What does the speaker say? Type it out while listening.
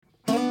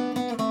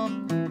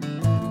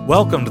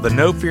Welcome to the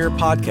No Fear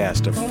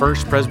podcast of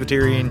First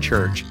Presbyterian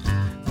Church.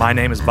 My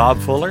name is Bob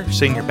Fuller,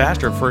 Senior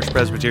Pastor of First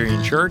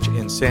Presbyterian Church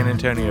in San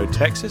Antonio,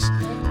 Texas,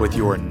 with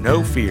your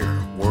No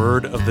Fear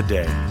Word of the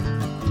Day.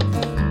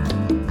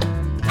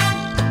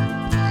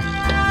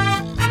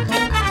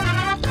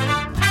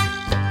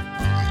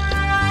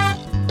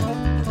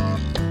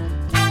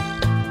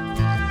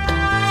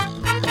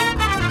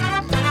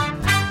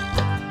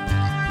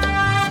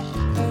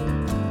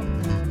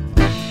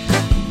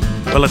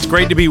 Well, it's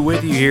great to be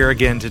with you here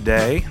again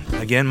today.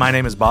 Again, my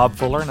name is Bob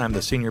Fuller, and I'm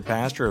the Senior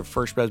Pastor of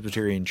First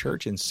Presbyterian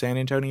Church in San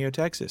Antonio,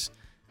 Texas.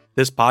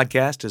 This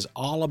podcast is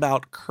all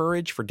about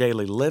courage for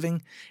daily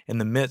living in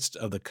the midst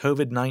of the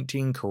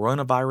COVID-19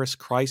 coronavirus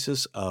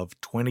crisis of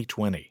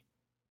 2020.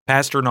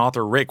 Pastor and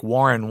author Rick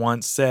Warren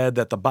once said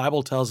that the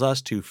Bible tells us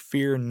to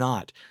fear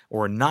not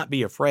or not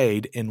be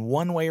afraid in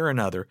one way or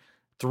another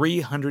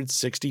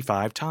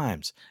 365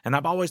 times. And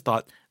I've always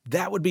thought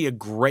that would be a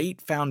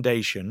great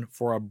foundation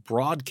for a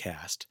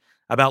broadcast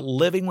about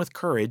living with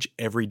courage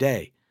every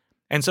day.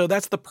 And so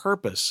that's the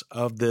purpose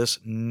of this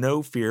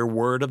No Fear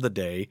Word of the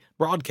Day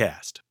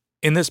broadcast.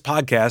 In this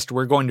podcast,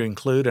 we're going to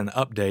include an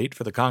update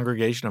for the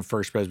congregation of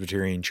First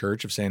Presbyterian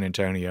Church of San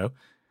Antonio,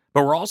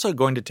 but we're also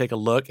going to take a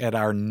look at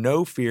our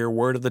No Fear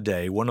Word of the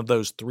Day, one of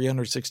those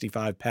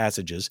 365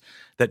 passages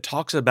that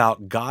talks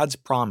about God's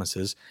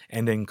promises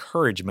and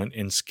encouragement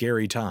in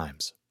scary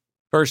times.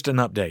 First, an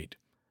update.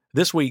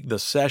 This week, the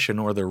session,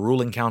 or the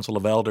ruling council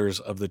of elders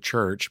of the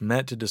church,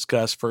 met to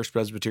discuss First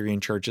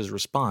Presbyterian Church's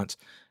response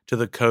to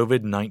the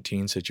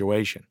COVID-19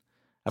 situation.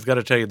 I've got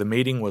to tell you, the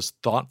meeting was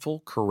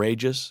thoughtful,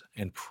 courageous,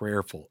 and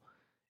prayerful.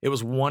 It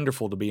was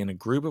wonderful to be in a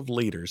group of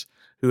leaders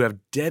who have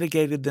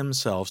dedicated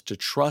themselves to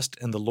trust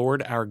in the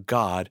Lord our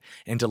God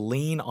and to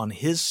lean on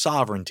His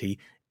sovereignty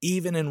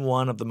even in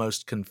one of the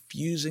most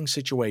confusing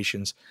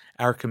situations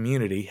our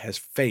community has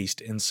faced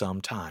in some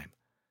time.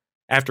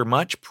 After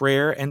much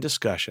prayer and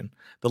discussion,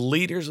 the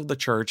leaders of the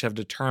church have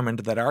determined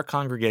that our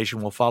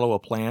congregation will follow a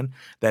plan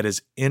that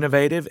is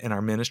innovative in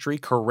our ministry,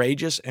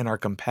 courageous in our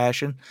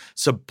compassion,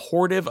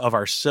 supportive of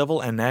our civil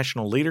and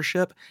national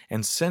leadership,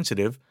 and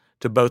sensitive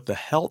to both the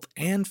health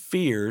and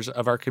fears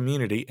of our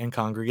community and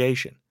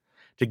congregation.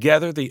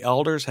 Together, the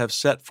elders have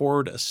set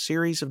forward a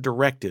series of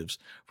directives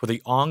for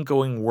the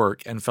ongoing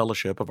work and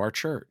fellowship of our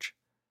church.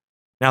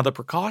 Now, the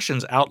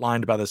precautions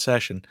outlined by the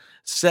session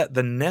set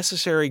the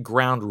necessary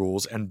ground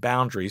rules and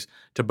boundaries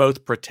to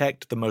both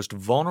protect the most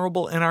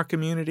vulnerable in our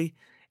community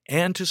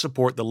and to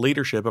support the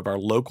leadership of our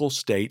local,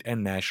 state,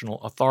 and national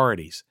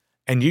authorities.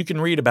 And you can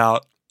read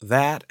about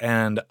that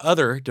and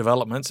other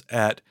developments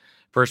at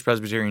First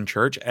Presbyterian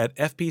Church at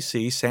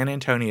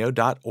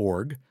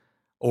fpcsanantonio.org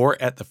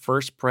or at the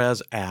First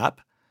Pres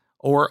app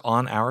or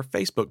on our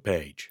Facebook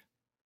page.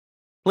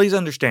 Please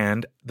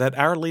understand that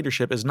our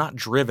leadership is not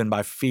driven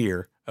by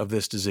fear of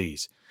this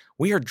disease.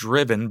 We are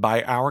driven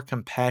by our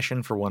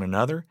compassion for one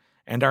another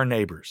and our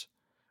neighbors.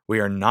 We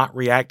are not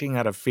reacting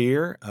out of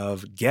fear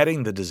of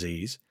getting the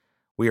disease.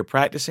 We are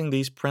practicing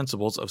these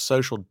principles of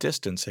social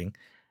distancing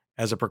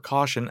as a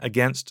precaution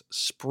against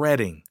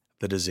spreading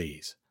the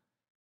disease.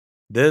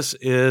 This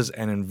is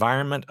an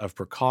environment of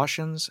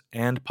precautions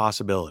and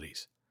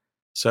possibilities.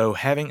 So,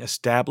 having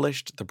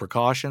established the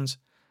precautions,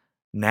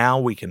 now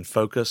we can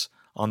focus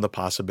on the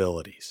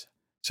possibilities.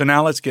 So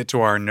now let's get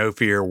to our No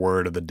Fear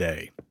Word of the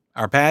Day.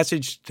 Our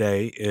passage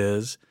today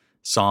is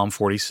Psalm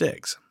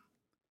 46.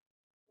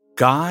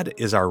 God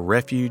is our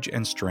refuge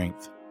and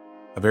strength,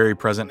 a very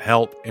present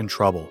help in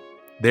trouble.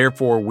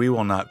 Therefore we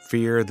will not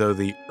fear, though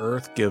the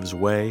earth gives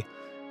way,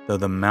 though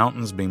the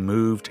mountains be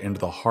moved into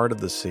the heart of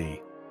the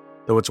sea,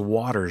 though its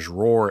waters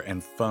roar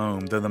and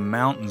foam, though the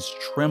mountains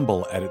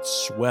tremble at its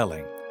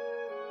swelling.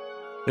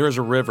 There is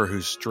a river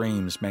whose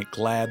streams make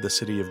glad the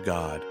city of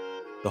God,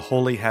 the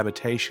holy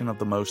habitation of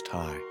the Most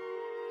High.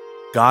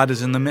 God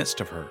is in the midst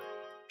of her.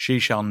 She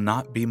shall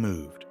not be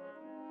moved.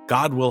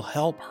 God will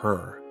help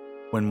her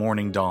when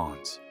morning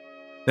dawns.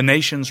 The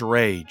nations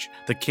rage,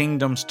 the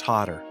kingdoms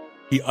totter.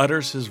 He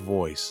utters his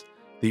voice,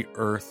 the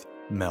earth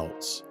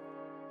melts.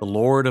 The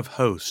Lord of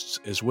hosts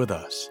is with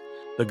us.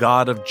 The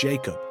God of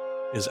Jacob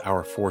is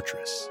our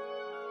fortress.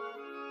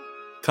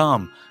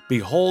 Come,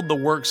 behold the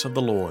works of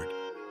the Lord,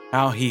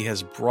 how he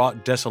has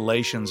brought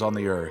desolations on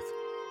the earth.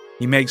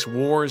 He makes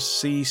wars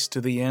cease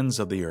to the ends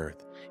of the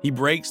earth. He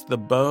breaks the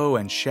bow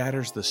and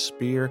shatters the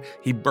spear.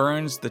 He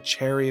burns the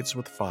chariots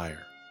with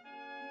fire.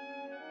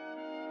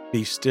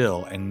 Be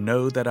still and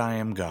know that I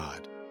am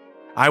God.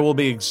 I will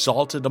be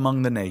exalted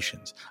among the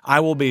nations. I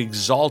will be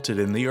exalted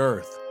in the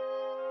earth.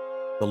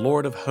 The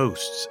Lord of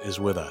hosts is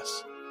with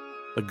us.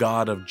 The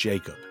God of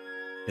Jacob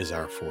is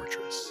our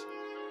fortress.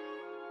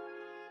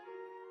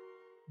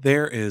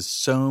 There is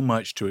so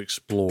much to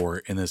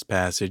explore in this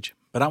passage,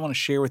 but I want to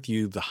share with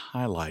you the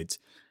highlights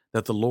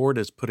that the Lord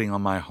is putting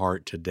on my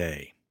heart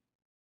today.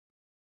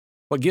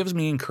 What gives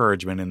me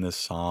encouragement in this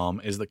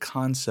psalm is the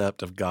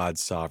concept of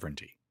God's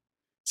sovereignty.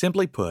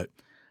 Simply put,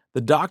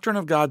 the doctrine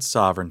of God's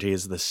sovereignty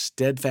is the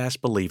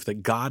steadfast belief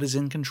that God is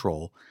in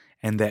control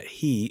and that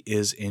He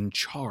is in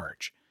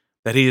charge.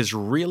 that he is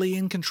really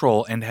in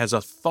control and has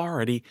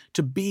authority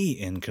to be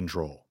in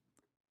control.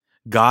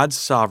 God's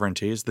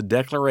sovereignty is the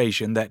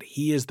declaration that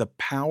he is the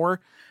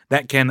power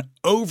that can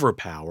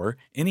overpower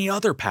any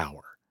other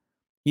power.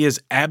 He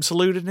is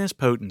absolute in his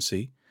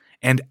potency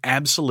and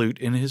absolute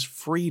in his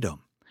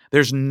freedom.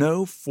 There's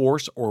no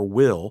force or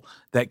will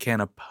that can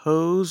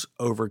oppose,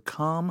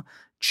 overcome,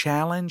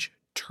 challenge,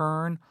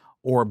 turn,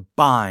 or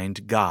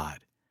bind God.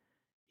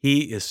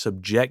 He is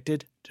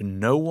subjected to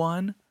no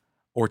one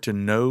or to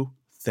no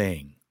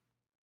thing.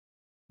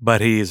 But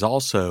he is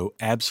also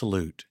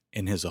absolute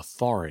in his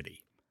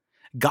authority.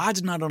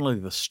 God's not only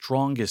the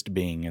strongest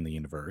being in the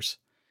universe,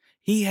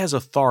 he has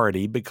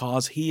authority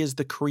because he is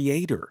the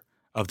creator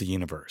of the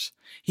universe.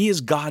 He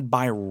is God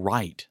by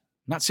right,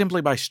 not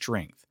simply by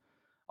strength.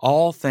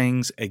 All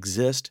things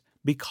exist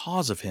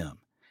because of him,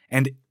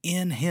 and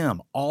in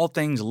him all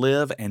things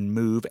live and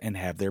move and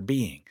have their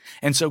being.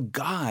 And so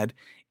God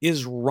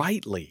is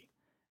rightly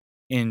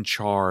in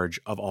charge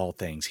of all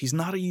things. He's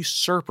not a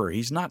usurper.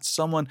 He's not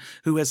someone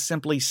who has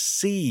simply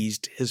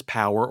seized his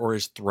power or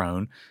his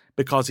throne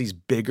because he's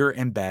bigger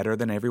and better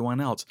than everyone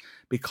else.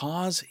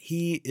 Because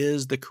he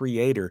is the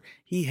creator,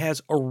 he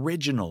has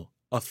original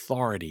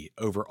authority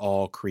over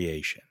all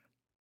creation.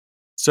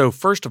 So,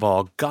 first of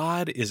all,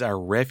 God is our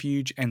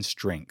refuge and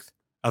strength,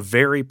 a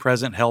very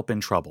present help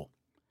in trouble.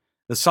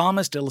 The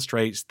psalmist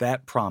illustrates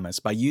that promise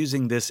by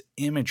using this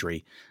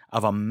imagery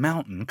of a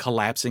mountain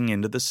collapsing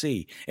into the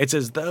sea. It's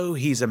as though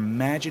he's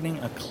imagining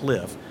a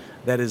cliff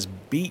that is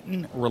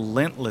beaten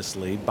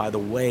relentlessly by the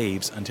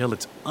waves until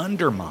it's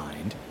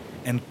undermined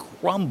and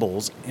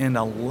crumbles in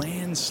a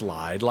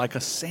landslide like a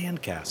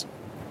sandcastle.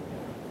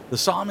 The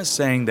psalm is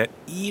saying that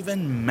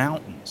even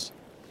mountains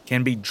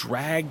can be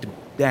dragged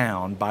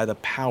down by the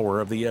power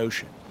of the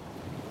ocean.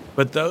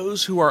 But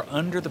those who are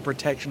under the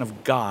protection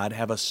of God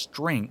have a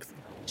strength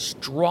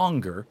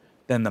stronger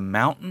than the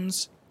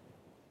mountains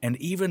and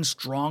even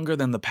stronger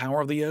than the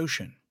power of the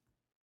ocean.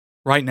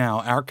 Right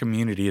now, our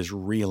community is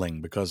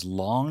reeling because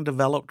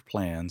long-developed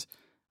plans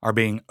are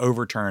being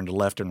overturned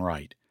left and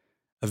right.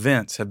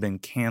 Events have been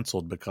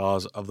canceled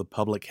because of the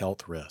public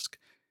health risk.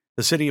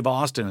 The city of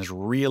Austin is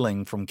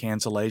reeling from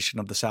cancellation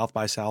of the South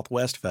by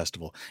Southwest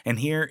Festival. And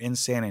here in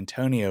San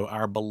Antonio,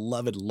 our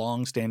beloved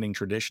long-standing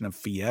tradition of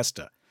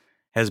Fiesta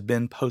has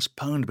been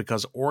postponed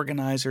because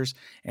organizers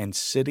and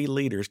city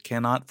leaders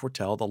cannot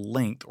foretell the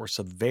length or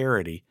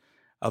severity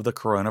of the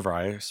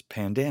coronavirus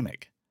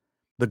pandemic.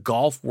 The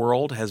golf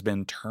world has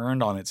been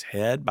turned on its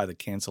head by the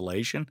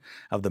cancellation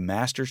of the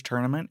Masters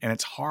tournament, and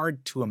it's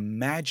hard to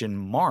imagine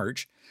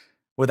March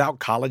without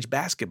college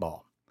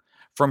basketball.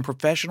 From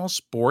professional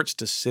sports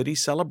to city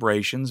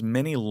celebrations,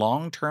 many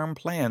long-term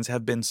plans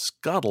have been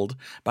scuttled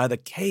by the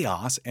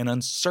chaos and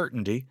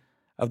uncertainty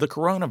of the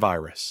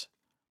coronavirus.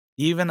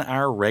 Even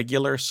our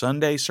regular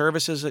Sunday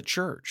services at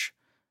church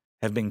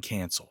have been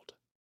canceled.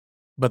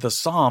 But the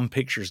psalm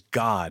pictures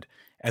God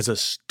as a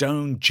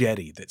stone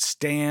jetty that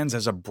stands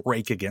as a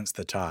break against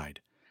the tide,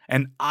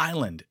 an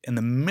island in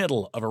the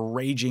middle of a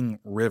raging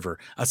river,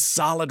 a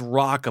solid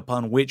rock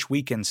upon which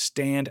we can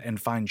stand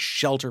and find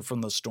shelter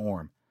from the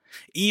storm.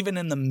 Even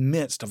in the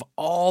midst of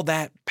all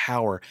that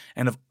power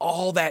and of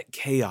all that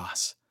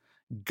chaos,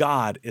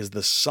 God is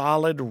the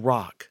solid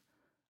rock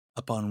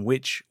upon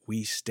which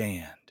we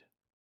stand.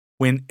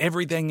 When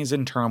everything is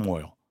in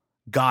turmoil,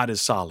 God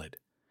is solid.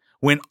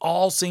 When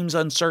all seems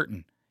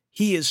uncertain,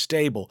 he is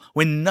stable.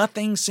 When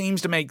nothing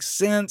seems to make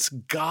sense,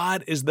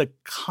 God is the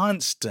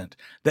constant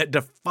that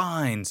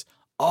defines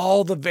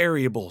all the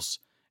variables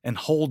and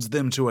holds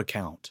them to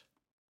account.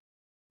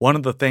 One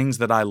of the things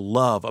that I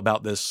love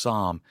about this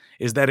psalm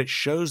is that it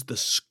shows the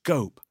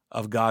scope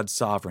of God's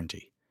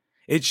sovereignty.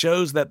 It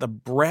shows that the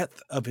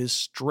breadth of his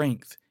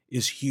strength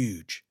is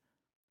huge.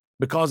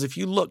 Because if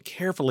you look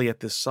carefully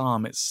at this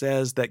psalm, it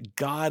says that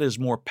God is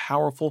more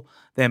powerful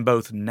than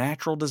both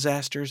natural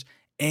disasters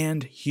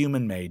and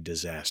human-made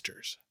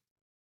disasters.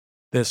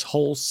 This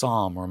whole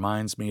psalm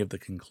reminds me of the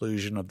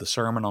conclusion of the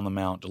Sermon on the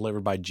Mount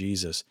delivered by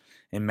Jesus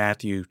in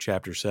Matthew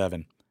chapter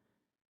 7.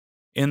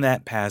 In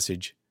that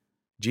passage,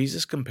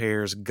 Jesus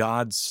compares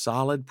God's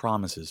solid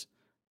promises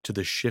to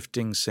the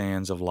shifting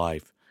sands of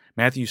life.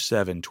 Matthew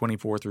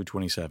 7:24 through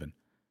 27.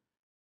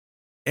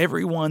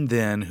 Everyone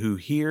then who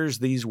hears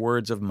these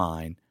words of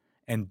mine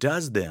and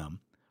does them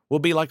will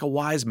be like a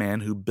wise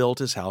man who built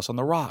his house on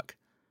the rock.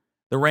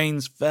 The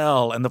rains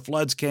fell and the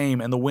floods came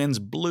and the winds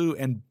blew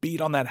and beat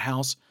on that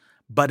house,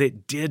 but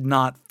it did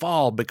not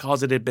fall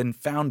because it had been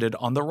founded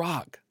on the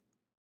rock.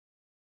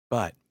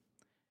 But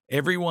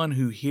everyone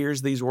who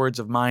hears these words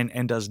of mine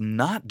and does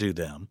not do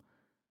them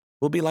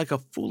will be like a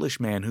foolish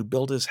man who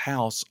built his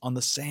house on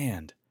the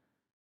sand.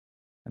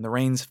 And the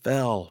rains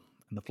fell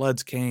and the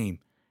floods came,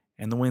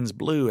 and the winds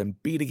blew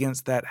and beat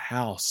against that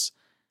house,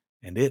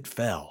 and it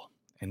fell,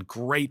 and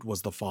great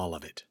was the fall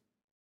of it.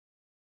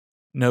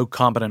 No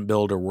competent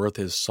builder worth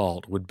his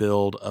salt would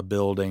build a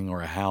building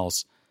or a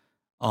house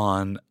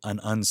on an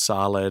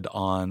unsolid,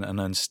 on an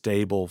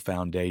unstable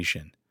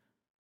foundation.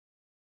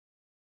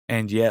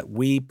 And yet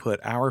we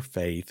put our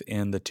faith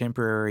in the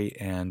temporary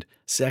and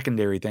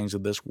secondary things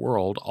of this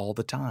world all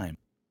the time.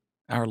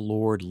 Our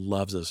Lord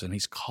loves us, and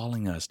He's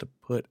calling us to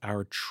put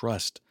our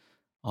trust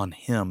on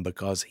Him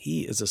because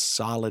He is a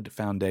solid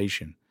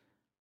foundation.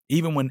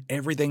 Even when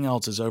everything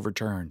else is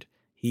overturned,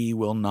 He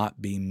will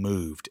not be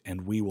moved,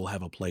 and we will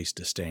have a place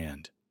to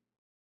stand.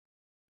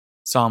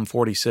 Psalm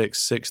 46,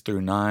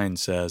 6-9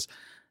 says,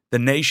 "The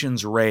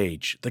nations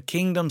rage, the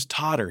kingdoms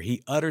totter.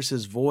 He utters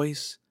His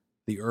voice,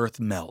 the earth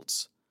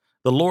melts.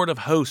 The Lord of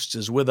hosts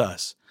is with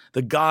us.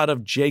 The God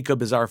of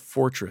Jacob is our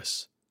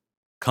fortress.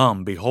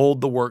 Come,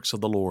 behold the works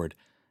of the Lord,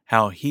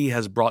 how He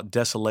has brought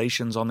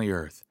desolations on the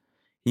earth.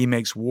 He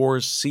makes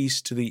wars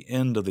cease to the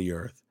end of the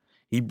earth.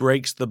 He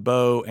breaks the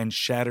bow and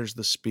shatters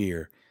the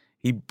spear.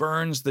 He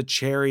burns the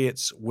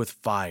chariots with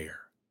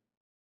fire."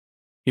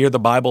 Here the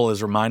Bible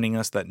is reminding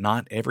us that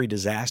not every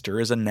disaster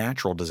is a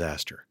natural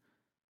disaster.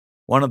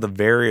 One of the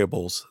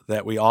variables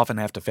that we often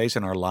have to face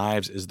in our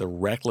lives is the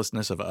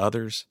recklessness of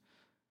others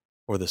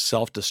or the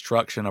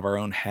self-destruction of our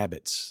own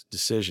habits,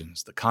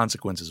 decisions, the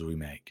consequences we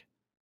make.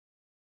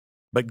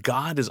 But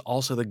God is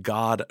also the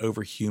God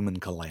over human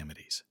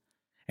calamities,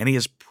 and He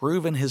has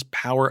proven His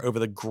power over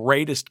the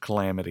greatest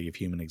calamity of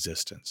human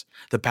existence,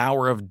 the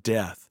power of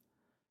death,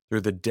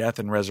 through the death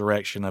and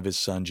resurrection of His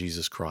Son,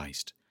 Jesus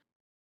Christ.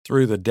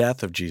 Through the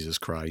death of Jesus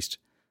Christ,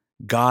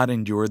 God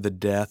endured the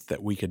death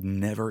that we could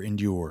never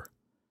endure.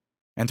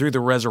 And through the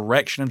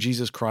resurrection of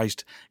Jesus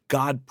Christ,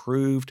 God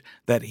proved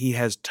that He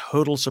has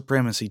total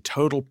supremacy,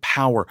 total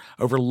power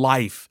over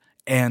life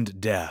and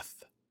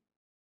death.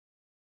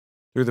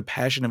 Through the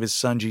passion of His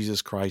Son,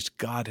 Jesus Christ,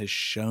 God has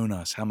shown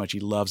us how much He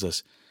loves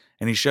us,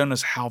 and He's shown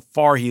us how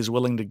far He is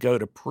willing to go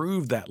to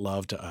prove that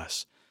love to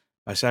us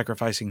by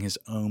sacrificing His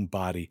own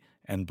body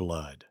and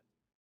blood.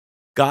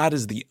 God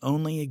is the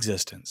only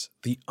existence,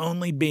 the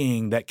only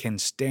being that can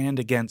stand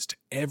against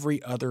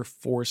every other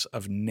force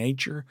of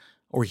nature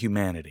or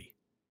humanity.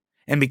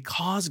 And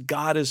because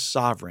God is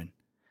sovereign,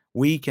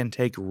 we can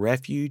take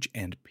refuge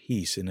and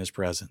peace in His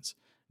presence,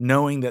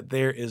 knowing that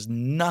there is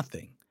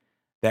nothing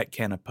that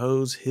can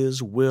oppose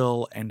His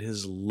will and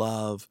His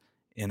love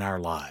in our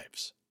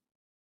lives.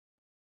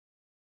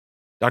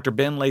 Dr.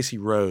 Ben Lacey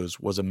Rose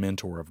was a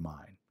mentor of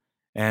mine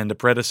and a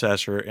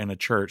predecessor in a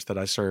church that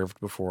I served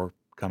before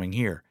coming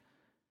here.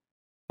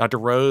 Dr.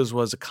 Rose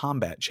was a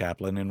combat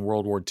chaplain in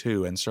World War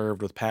II and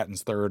served with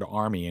Patton's Third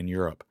Army in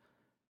Europe.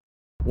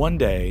 One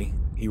day,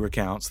 he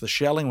recounts, the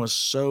shelling was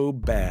so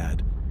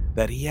bad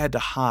that he had to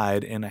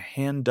hide in a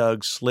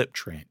hand-dug slip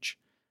trench.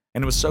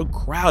 And it was so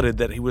crowded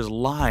that he was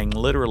lying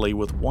literally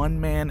with one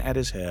man at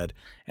his head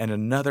and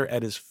another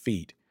at his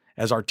feet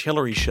as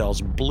artillery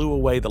shells blew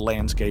away the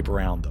landscape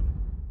around them.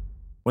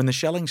 When the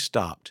shelling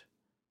stopped,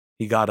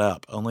 he got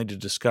up only to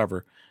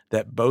discover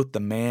that both the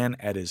man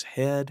at his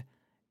head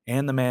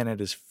and the man at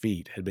his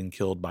feet had been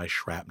killed by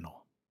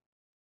shrapnel.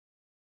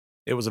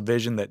 It was a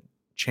vision that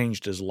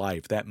changed his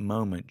life. That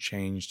moment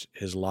changed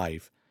his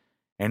life.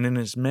 And in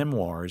his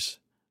memoirs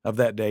of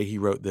that day, he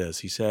wrote this.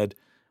 He said,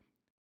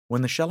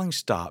 "When the shelling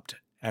stopped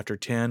after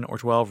 10 or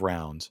 12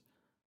 rounds,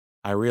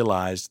 I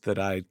realized that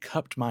I had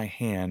cupped my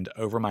hand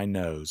over my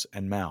nose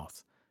and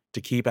mouth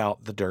to keep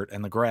out the dirt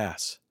and the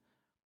grass.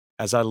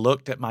 As I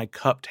looked at my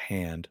cupped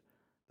hand,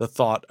 the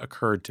thought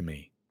occurred to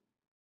me,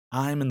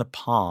 I'm in the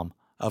palm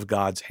of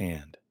God's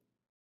hand.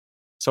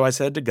 So I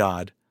said to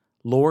God,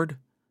 Lord,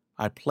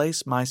 I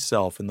place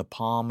myself in the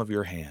palm of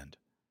your hand.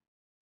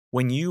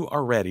 When you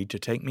are ready to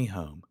take me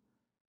home,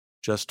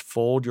 just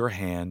fold your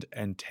hand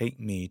and take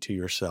me to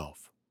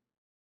yourself.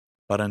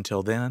 But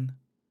until then,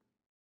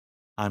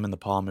 I'm in the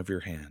palm of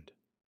your hand."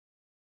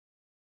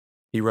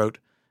 He wrote,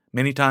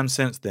 "Many times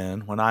since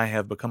then, when I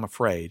have become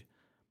afraid,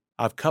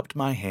 I've cupped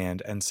my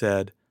hand and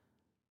said,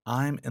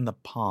 I'm in the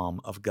palm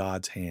of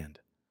God's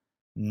hand.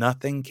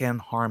 Nothing can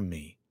harm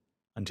me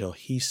until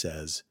He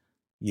says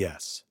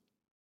yes.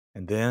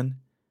 And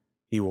then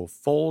He will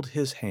fold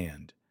His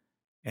hand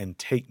and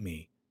take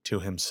me to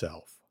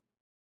Himself."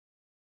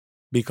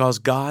 Because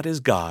God is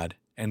God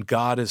and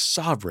God is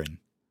sovereign,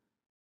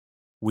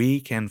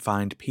 we can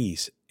find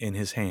peace in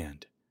His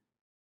hand,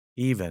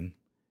 even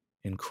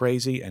in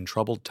crazy and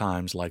troubled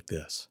times like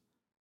this.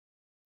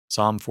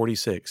 Psalm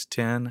 46,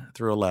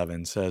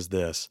 10-11 says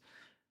this,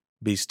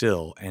 "Be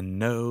still and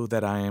know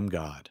that I am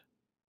God.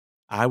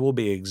 I will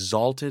be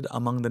exalted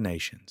among the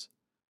nations.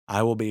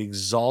 I will be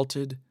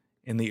exalted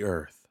in the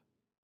earth.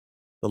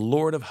 The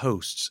Lord of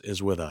hosts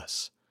is with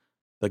us.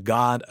 The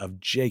God of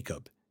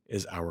Jacob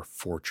is our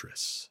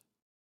fortress."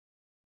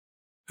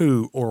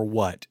 Who or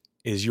what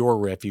is your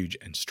refuge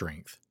and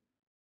strength?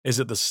 Is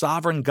it the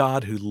sovereign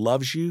God who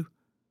loves you,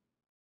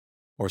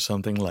 or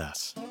something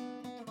less?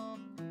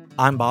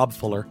 I'm Bob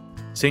Fuller,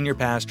 Senior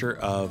Pastor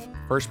of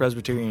First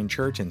Presbyterian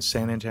Church in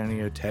San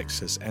Antonio,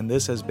 Texas, and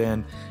this has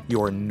been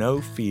your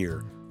No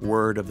Fear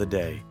Word of the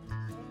Day.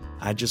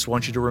 I just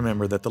want you to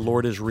remember that the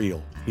Lord is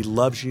real. He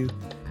loves you.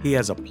 He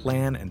has a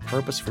plan and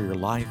purpose for your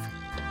life.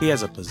 He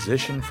has a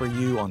position for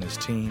you on His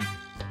team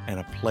and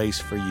a place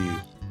for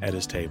you at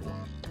His table.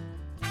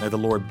 May the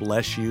Lord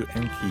bless you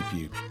and keep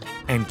you.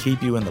 and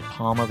keep you in the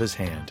palm of His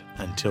hand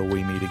until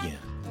we meet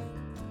again.